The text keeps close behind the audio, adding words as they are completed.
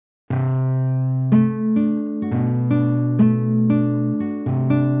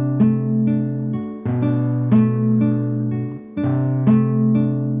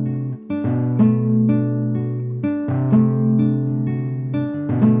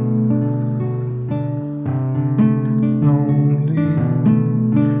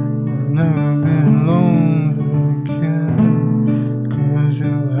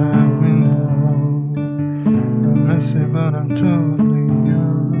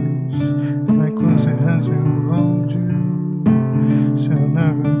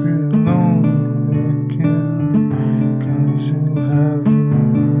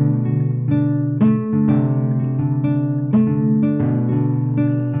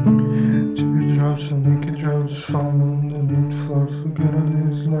teardrops and naked drops fall underneath the floor. Forget all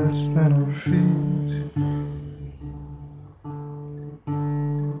these lights at our feet.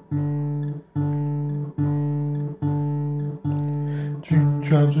 Dream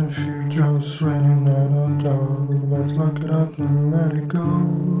drops and fear drops raining out on top. Let's lock it up and let it go.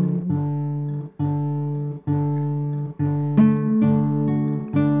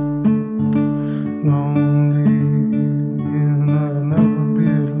 Lonely, and I'll never be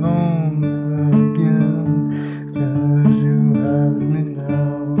alone again. 'Cause you have me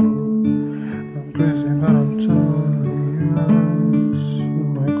now. I'm crazy, but I'm totally yours.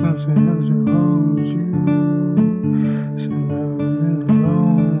 My clumsy hands will hold you. So never be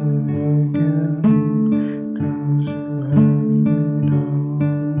alone again. 'Cause you have me now.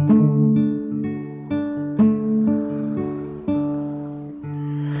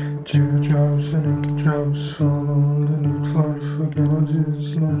 Teardrops and ink drops fall underneath the floor. Forget all these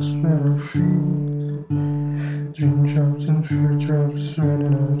lights at our feet. Dream drops and fear drops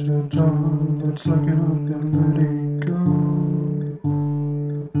raining out the door. Let's lock it up and let it go.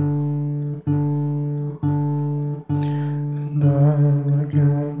 And I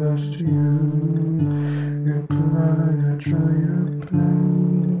give my best to you. You cry, I try your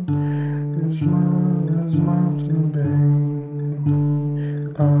pain. Is my também.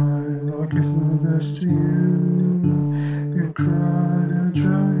 I'll give my best to you. You cry, I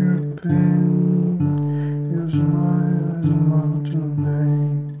try your pain. Is my também.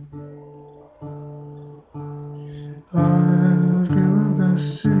 I'll give my best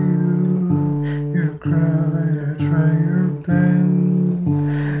to you. You cry, I try your pain.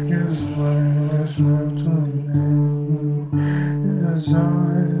 Is my também. Yes,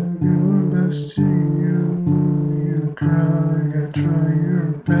 I'll give my best to you. You cry, I try your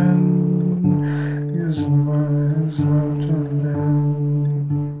pain. Is my também.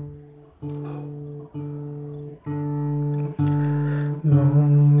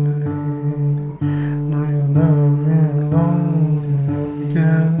 Lonely, no, you'll never be alone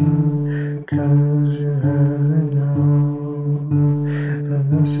again. 'Cause you have it now. I'm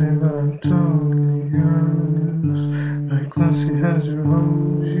missing, but I'm totally yours. My clumsy hands will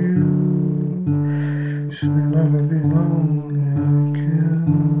hold you. You'll never be lonely again.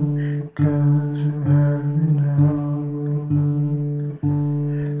 'Cause you have me now.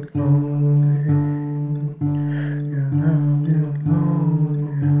 Lonely, you'll never be lonely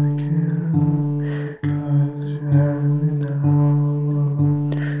again. 'Cause you have me now.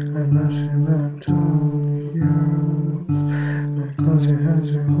 I'm messing, but I'm totally yours. My clumsy hands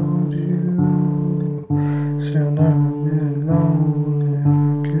will hold you. So you'll never be alone